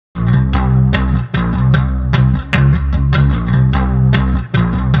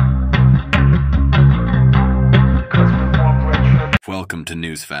to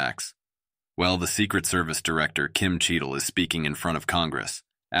Newsfax. Well, the Secret Service Director, Kim Cheadle, is speaking in front of Congress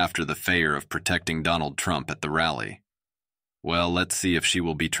after the failure of protecting Donald Trump at the rally. Well, let's see if she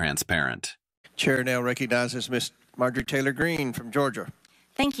will be transparent. Chair now recognizes Ms. Marjorie Taylor Greene from Georgia.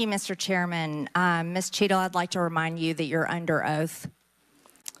 Thank you, Mr. Chairman. Ms. Cheadle, I'd like to remind you that you're under oath.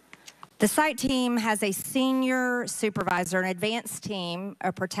 The site team has a senior supervisor, an advanced team,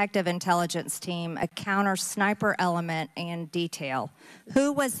 a protective intelligence team, a counter sniper element, and detail.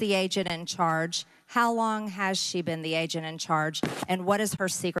 Who was the agent in charge? How long has she been the agent in charge? And what is her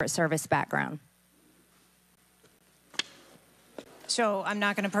Secret Service background? So I'm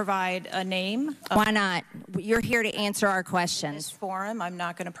not going to provide a name. Why not? You're here to answer our questions. This forum, I'm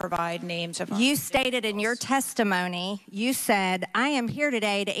not going to provide names of. You stated in your testimony, you said, I am here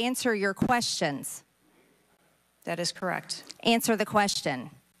today to answer your questions. That is correct. Answer the question.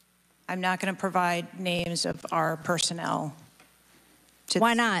 I'm not going to provide names of our personnel.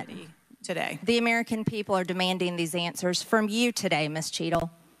 Why not? Today. The American people are demanding these answers from you today, Ms.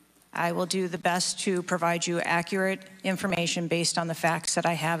 Cheadle. I will do the best to provide you accurate information based on the facts that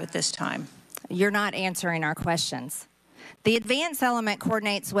I have at this time. You're not answering our questions. The advance element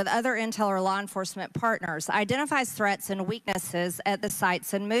coordinates with other intel or law enforcement partners, identifies threats and weaknesses at the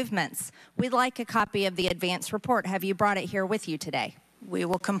sites and movements. We'd like a copy of the advance report. Have you brought it here with you today? We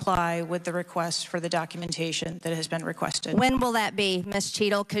will comply with the request for the documentation that has been requested. When will that be, Ms.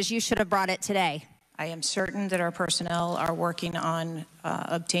 Cheadle? Because you should have brought it today. I am certain that our personnel are working on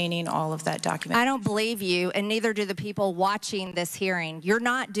obtaining all of that documentation. I don't believe you, and neither do the people watching this hearing. You're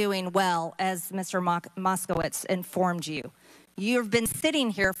not doing well, as Mr. Moskowitz informed you. You've been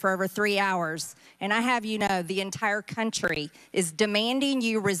sitting here for over 3 hours, and I have you know the entire country is demanding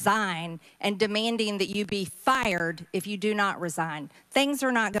you resign and demanding that you be fired if you do not resign. Things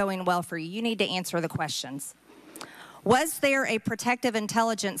are not going well for you. You need to answer the questions. Was there a protective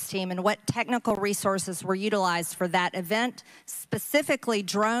intelligence team, and what technical resources were utilized for that event, specifically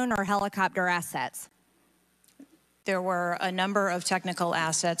drone or helicopter assets? There were a number of technical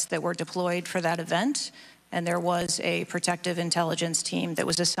assets that were deployed for that event, and there was a protective intelligence team that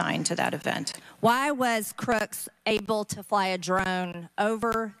was assigned to that event. Why was Crooks able to fly a drone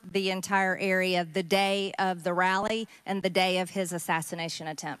over the entire area the day of the rally and the day of his assassination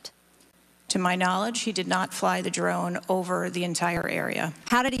attempt? To my knowledge, he did not fly the drone over the entire area.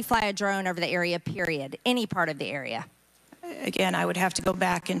 How did he fly a drone over the area, period? Any part of the area? Again, I would have to go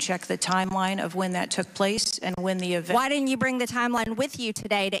back and check the timeline of when that took place and when the event. Why didn't you bring the timeline with you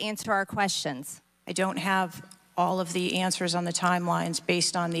today to answer our questions? I don't have all of the answers on the timelines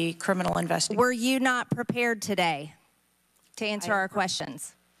based on the criminal investigation. Were you not prepared today to answer our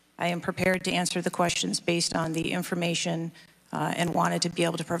questions? I am prepared to answer the questions based on the information and wanted to be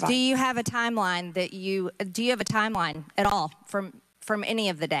able to provide. Do you have a timeline that do you have a timeline at all from any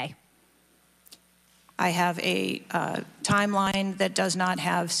of the day? I have a timeline that does not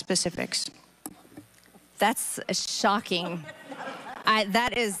have specifics. That's shocking.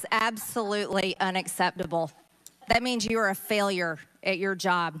 That is absolutely unacceptable. That means you are a failure at your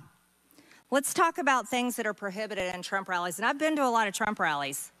job. Let's talk about things that are prohibited in Trump rallies. And I've been to a lot of Trump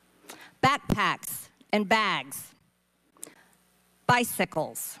rallies. Backpacks and bags.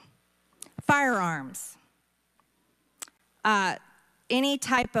 Bicycles, firearms, any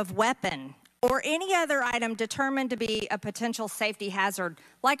type of weapon, or any other item determined to be a potential safety hazard,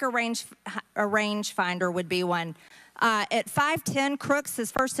 like a rangefinder would be one. At 5:10, Crooks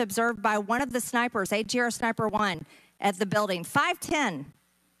is first observed by one of the snipers, AGR Sniper 1, at the building. 5:10,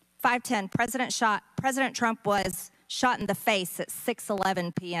 President Trump was shot in the face at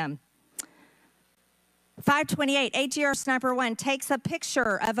 6:11 p.m. 5:28, AGR Sniper 1 takes a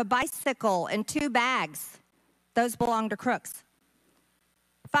picture of a bicycle and 2 bags. Those belong to Crooks.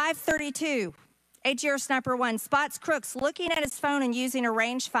 5:32, AGR Sniper 1 spots Crooks looking at his phone and using a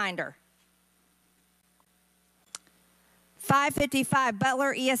rangefinder. 5:55,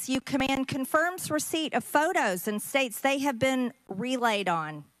 Butler ESU Command confirms receipt of photos and states they have been relayed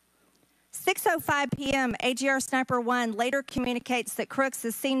on. 6:05 p.m., AGR Sniper 1 later communicates that Crooks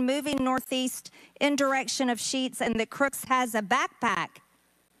is seen moving northeast in direction of Sheetz and that Crooks has a backpack.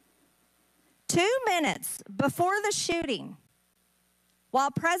 2 minutes before the shooting,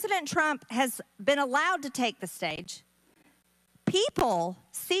 while President Trump has been allowed to take the stage, people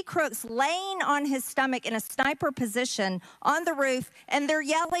see Crooks laying on his stomach in a sniper position on the roof, and they're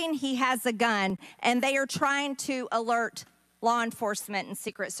yelling he has a gun, and they are trying to alert law enforcement and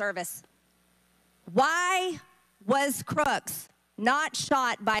Secret Service. Why was Crooks not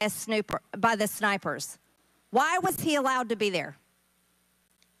shot by the snipers? Why was he allowed to be there?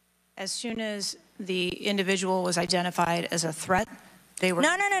 As soon as the individual was identified as a threat They were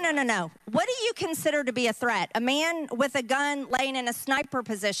No. What do you consider to be a threat? A man with a gun laying in a sniper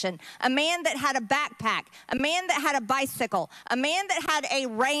position, a man that had a backpack, a man that had a bicycle, a man that had a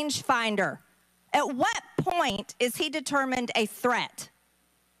rangefinder. At what point is he determined a threat?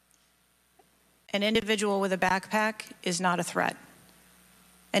 An individual with a backpack is not a threat.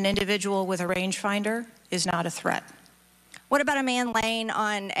 An individual with a rangefinder is not a threat. What about a man laying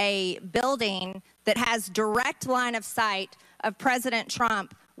on a building that has direct line of sight of President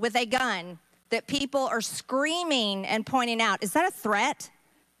Trump with a gun that people are screaming and pointing out? Is that a threat,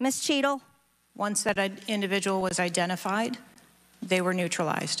 Ms. Cheadle? Once that individual was identified, they were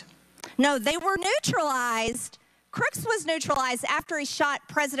neutralized. No, they were neutralized. Crooks was neutralized after he shot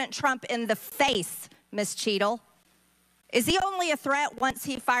President Trump in the face, Ms. Cheadle. Is he only a threat once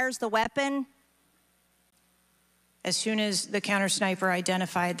he fires the weapon? As soon as the counter sniper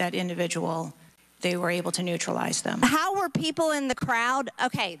identified that individual, they were able to neutralize them. How were people in the crowd?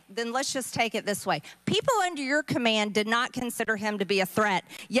 Okay, then let's just take it this way. People under your command did not consider him to be a threat,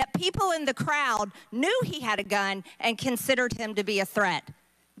 yet people in the crowd knew he had a gun and considered him to be a threat.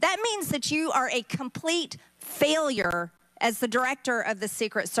 That means that you are a complete failure as the director of the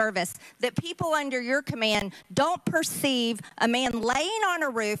Secret Service, that people under your command don't perceive a man laying on a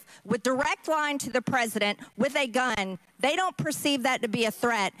roof with direct line to the president with a gun. They don't perceive that to be a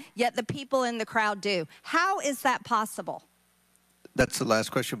threat, yet the people in the crowd do. How is that possible? That's the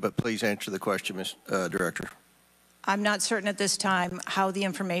last question, but please answer the question, Ms. Director. I'm not certain at this time how the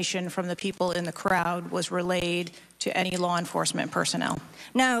information from the people in the crowd was relayed to any law enforcement personnel.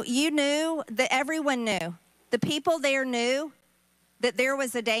 No, you knew, that everyone knew. The people there knew that there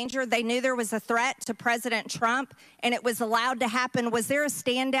was a danger. They knew there was a threat to President Trump, and it was allowed to happen. Was there a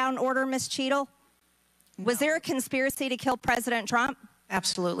stand-down order, Ms. Cheadle? No. Was there a conspiracy to kill President Trump?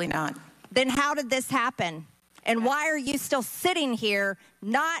 Absolutely not. Then how did this happen? And why are you still sitting here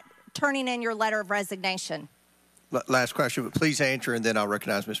not turning in your letter of resignation? Last question, but please answer, and then I'll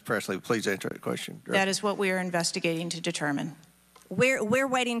recognize Ms. Presley. Please answer that question. Director. That is what we are investigating to determine. We're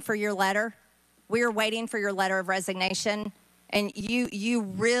waiting for your letter. We are waiting for your letter of resignation, and you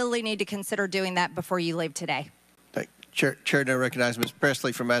really need to consider doing that before you leave today. Chair now recognizes Ms.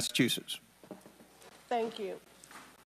 Presley from Massachusetts. Thank you.